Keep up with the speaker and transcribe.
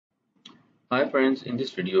Hi friends, in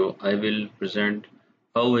this video I will present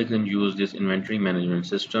how we can use this inventory management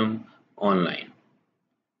system online.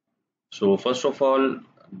 So first of all,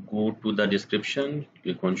 go to the description,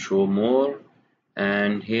 click on show more,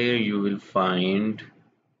 and here you will find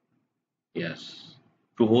to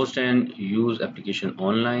host and use application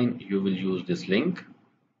online you will use this link.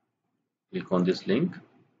 Click on this link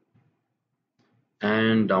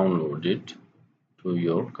and download it to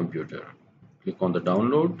your computer. Click on the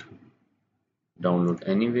download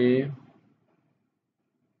anyway,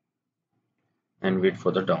 and wait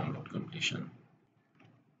for the download completion.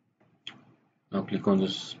 Now click on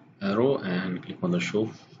this arrow and click on the show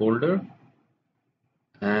folder,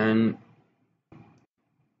 and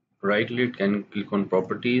right click and click on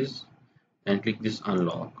properties and click this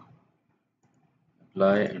unlock,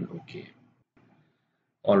 apply and OK.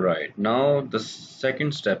 Alright, now the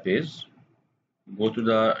second step is go to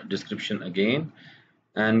the description again,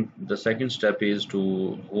 and the second step is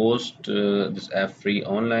to host this app free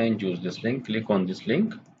online. Use this link, click on this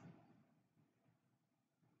link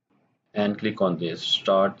and click on this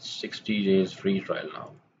start 60 days free trial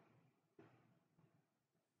now.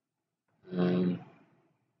 And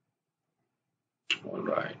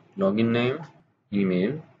alright, login name,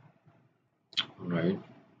 email. Alright,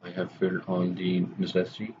 I have filled all the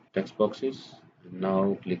necessary text boxes.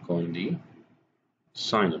 Now click on the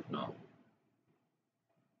sign up now.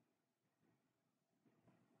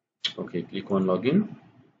 Okay, click on login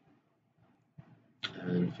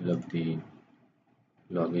and fill up the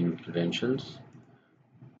login credentials.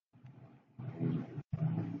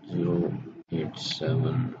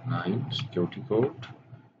 0879 security code,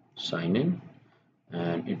 sign in,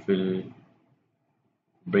 and it will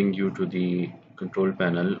bring you to the control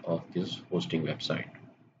panel of this hosting website.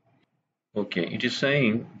 Okay, it is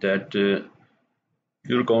saying that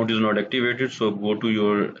your account is not activated, so go to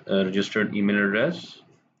your registered email address.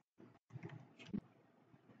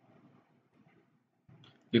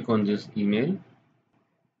 Click on this email.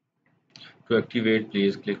 To activate,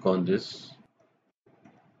 please click on this.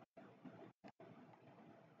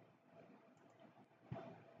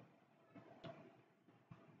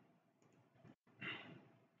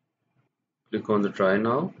 Click on the try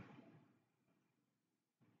now.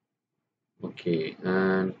 Okay,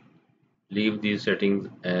 and leave these settings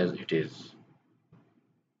as it is.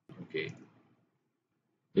 Okay,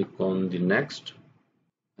 click on the next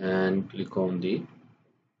and click on the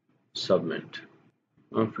submit.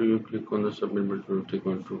 After you click on the submit button, it will take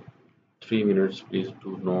 1 to 3 minutes. Please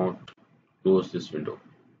do not close this window.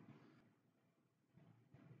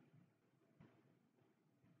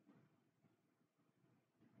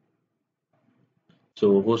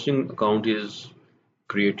 So hosting account is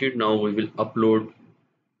created. Now we will upload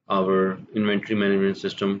our inventory management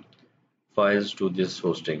system files to this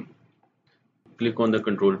hosting. Click on the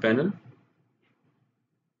control panel,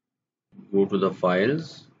 go to the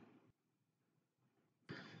files,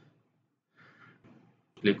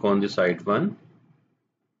 click on the site 1,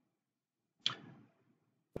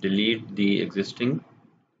 delete the existing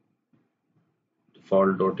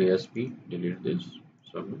default.asp, delete this,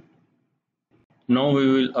 submit. Now we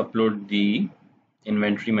will upload the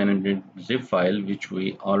inventory management zip file which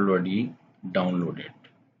we already downloaded.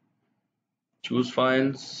 Choose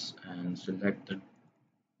files and select the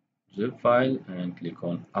zip file and click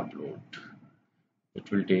on upload.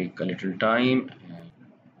 It will take a little time.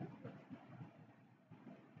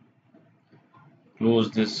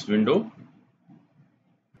 Close this window.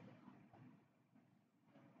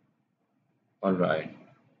 Alright,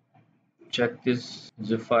 check this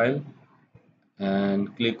zip file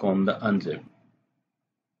and click on the unzip,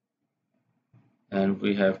 and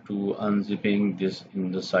we have to unzipping this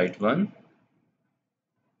in the site 1,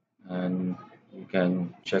 and you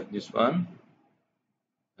can check this one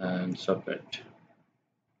and submit.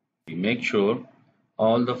 Make sure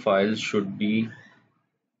all the files should be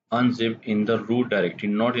unzipped in the root directory,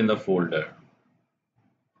 not in the folder.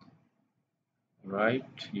 Right,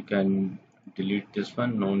 you can delete this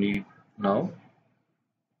one, no need now,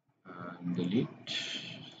 and delete.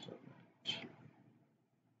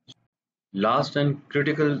 Last and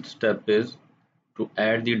critical step is to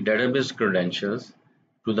add the database credentials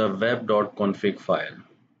to the web.config file.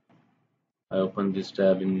 I open this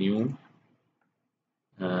tab in new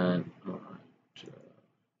and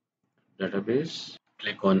database.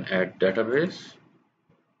 Click on add database.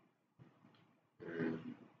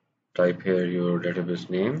 Type here your database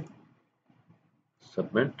name.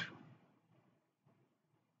 Submit.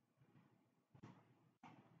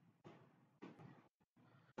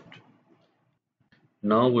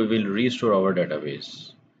 Now we will restore our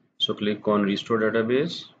database. So click on restore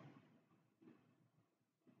database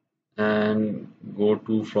and go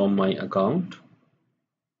to from my account,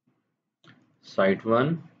 site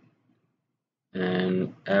 1,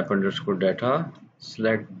 and app underscore data,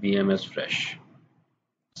 select BMS fresh,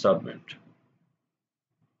 submit.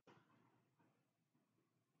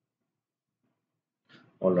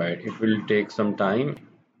 Alright, it will take some time.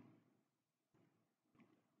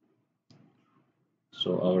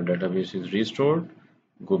 So our database is restored.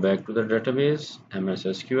 Go back to the database, MS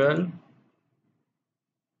SQL,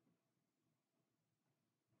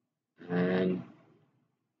 and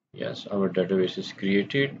yes, our database is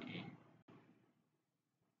created.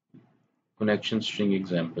 Connection string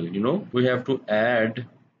example. We have to add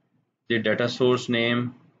the data source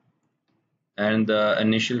name and the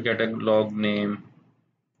initial catalog name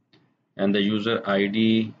and the user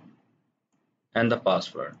ID and the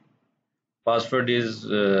password. Password is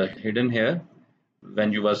hidden here.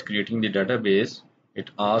 When you was creating the database,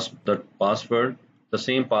 it asked the password, the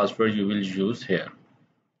same password you will use here.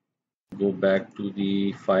 Go back to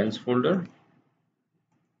the files folder,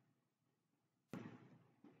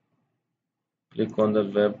 click on the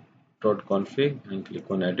web.config and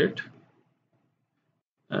click on edit,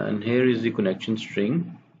 and here is the connection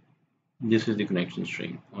string. This is the connection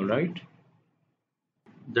string. All right,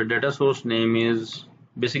 the data source name is,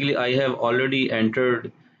 basically I have already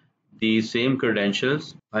entered the same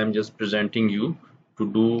credentials. I'm just presenting you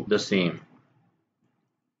to do the same.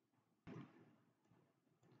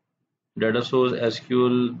 Data source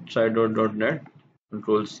SQL site.net,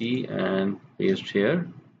 Control C and paste here,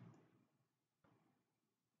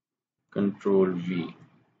 Control V,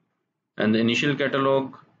 and the initial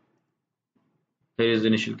catalog, here is the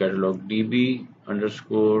initial catalog, DB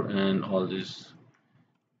underscore and all this,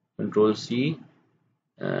 Control C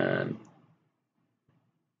and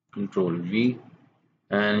Control V,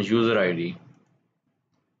 and user ID,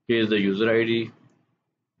 here is the user ID,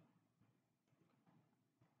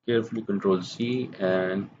 carefully Control C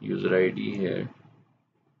and user ID here,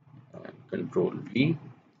 and Control V,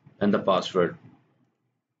 and the password,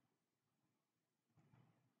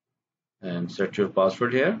 and set your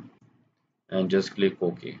password here and just click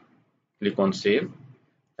OK. Click on save,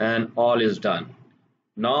 and all is done.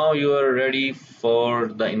 Now you are ready for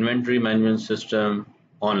the inventory management system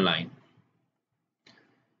online.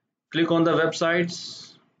 Click on the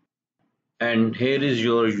websites, and here is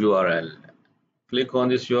your URL. Click on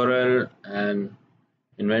this URL and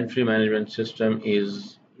inventory management system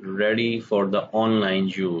is ready for the online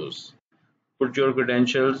use. Put your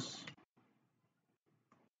credentials.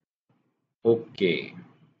 Okay.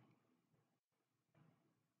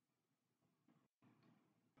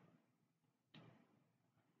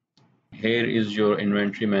 Here is your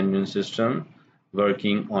inventory management system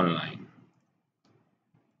working online.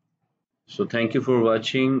 So thank you for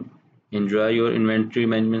watching. Enjoy your inventory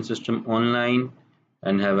management system online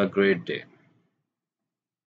and have a great day.